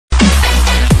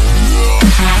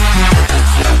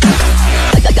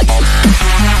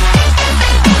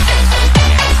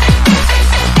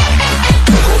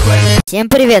Всем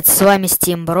привет, с вами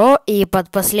Steam и под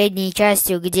последней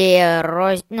частью, где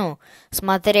я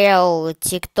смотрел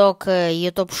TikTok,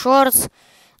 YouTube Shorts,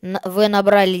 вы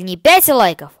набрали не 5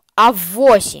 лайков, а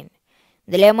 8.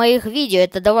 Для моих видео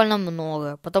это довольно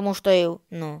много, потому что,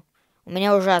 у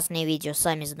меня ужасные видео,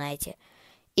 сами знаете.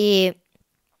 И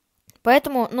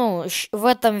поэтому, в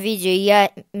этом видео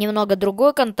я немного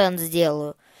другой контент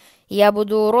сделаю. Я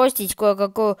буду ростить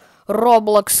кое-какую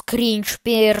Roblox кринж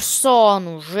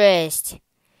персону, жесть.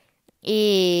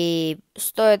 И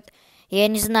стоит... Я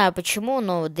не знаю почему,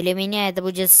 но для меня это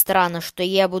будет странно, что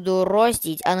я буду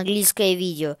ростить английское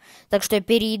видео. Так что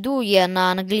перейду я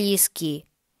на английский.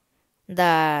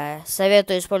 Да,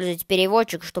 советую использовать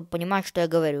переводчик, чтобы понимать, что я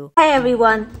говорю. Hi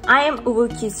everyone, I am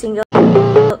uwucutesingle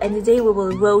and today we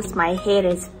will roast my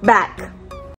haters back.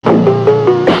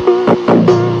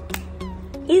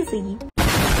 Easy.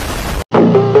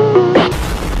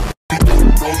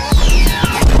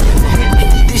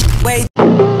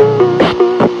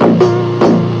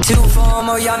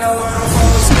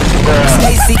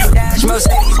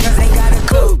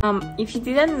 If you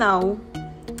didn't know,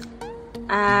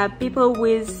 people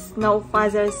with no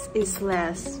fathers is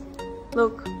less.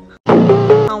 Look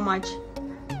how much.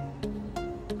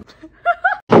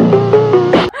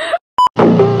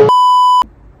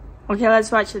 Okay,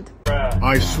 let's watch it.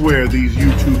 I swear these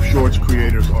YouTube Shorts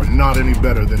creators are not any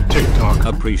better than TikTok.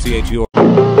 Appreciate your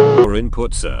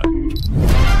input, sir.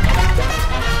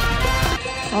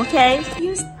 Okay.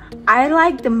 I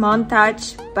like the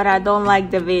montage, but I don't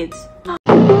like the vids.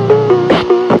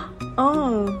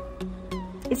 Oh,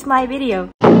 it's my video.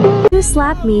 You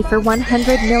slap me for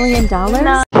 $100 million?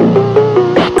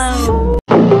 No.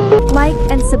 Like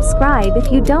and subscribe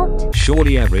if you don't.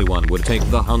 Surely everyone would take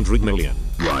the 100 million,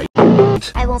 right?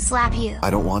 I won't slap you.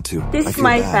 I don't want to. This is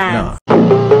my fans.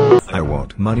 No. I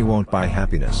won't. Money won't buy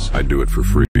happiness. I do it for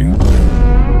free.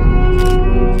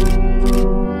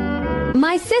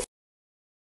 My sister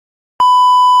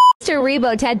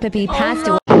Rebo Ted Papi passed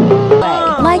away.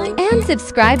 Like and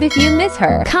subscribe if you miss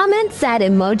her. Comment sad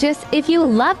emojis if you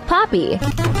love Poppy.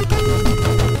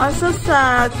 I'm so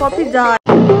sad. Poppy died.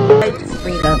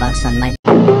 Free Robux on my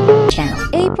channel.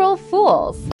 April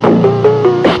Fools.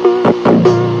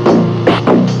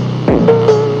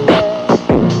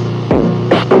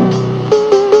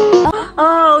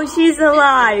 Oh, she's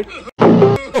alive.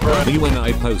 Me when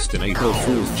I post an April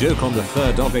Fool's joke on the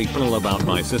 3rd of April about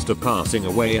my sister passing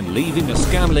away and leaving a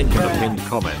scam link in a pinned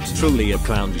comment. Truly a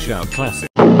clown shout classic.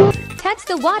 Touch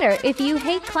the water if you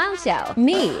hate clown show.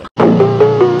 Me.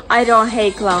 I don't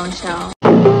hate clown show.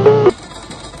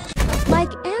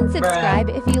 Like and subscribe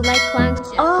if you like clown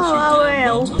show. Oh, I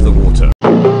will. The water.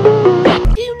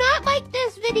 Do not like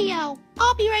this video.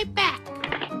 I'll be right back.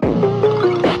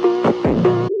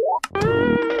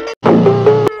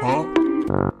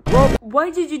 Why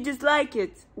did you dislike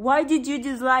it? Why did you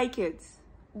dislike it?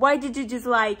 Why did you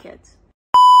dislike it?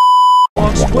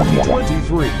 Roblox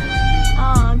 2023.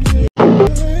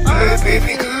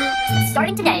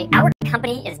 Starting today, our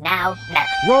company is now Meta.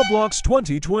 Roblox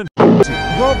 2020.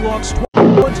 Roblox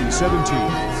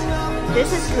 2017.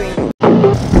 This is green.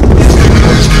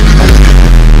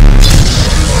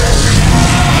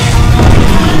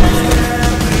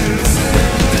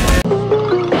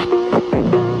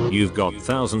 You've got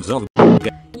thousands of.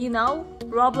 You know,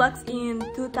 Roblox in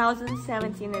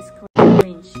 2017 is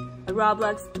cringe.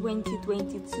 Roblox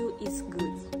 2022 is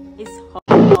good. It's hot.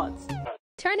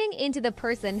 Turning into the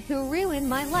person who ruined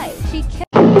my life. She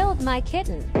killed my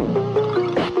kitten.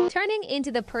 Turning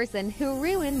into the person who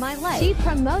ruined my life. She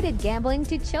promoted gambling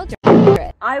to children.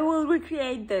 I will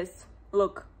recreate this.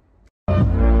 Look.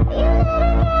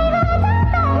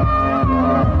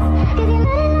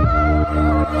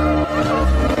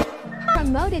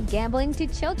 Promoted gambling to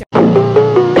children.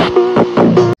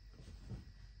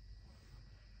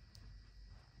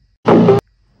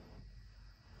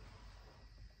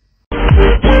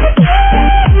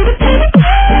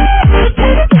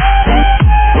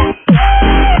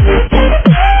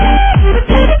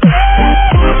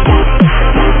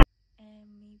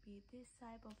 And maybe this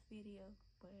type of video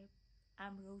where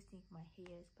I'm roasting my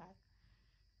haters back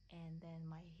and then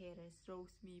my haters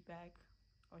roast me back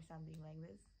or something like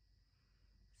this.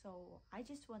 So I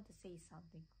just want to say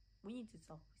something. We need to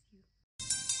talk with you.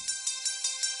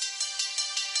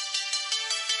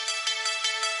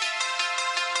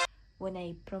 When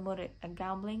I promoted a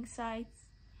gambling site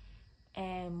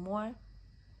and more,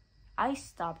 I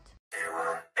stopped.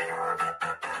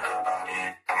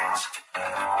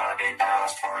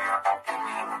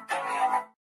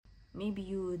 Maybe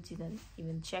you didn't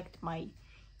even check my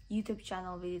YouTube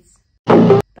channel videos,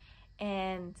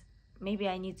 and maybe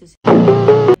I need to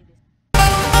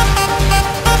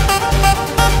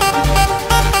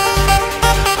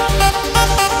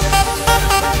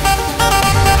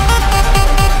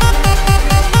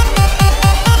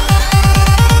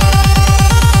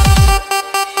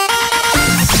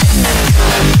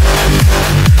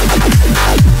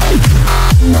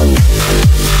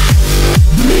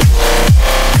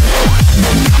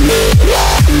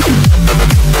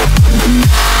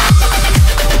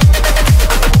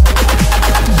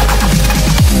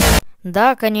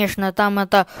Да, конечно, там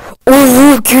это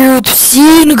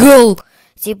uwucutesingle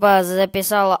типа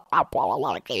записала.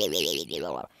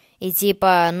 И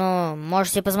типа, ну,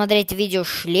 можете посмотреть видео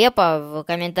Шлепа, в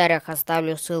комментариях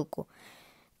оставлю ссылку.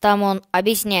 Там он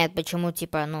объясняет, почему,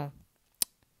 типа, ну,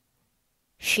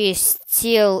 she's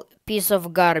still piece of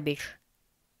garbage.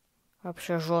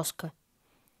 Вообще жестко.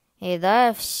 И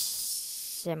да,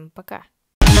 всем пока.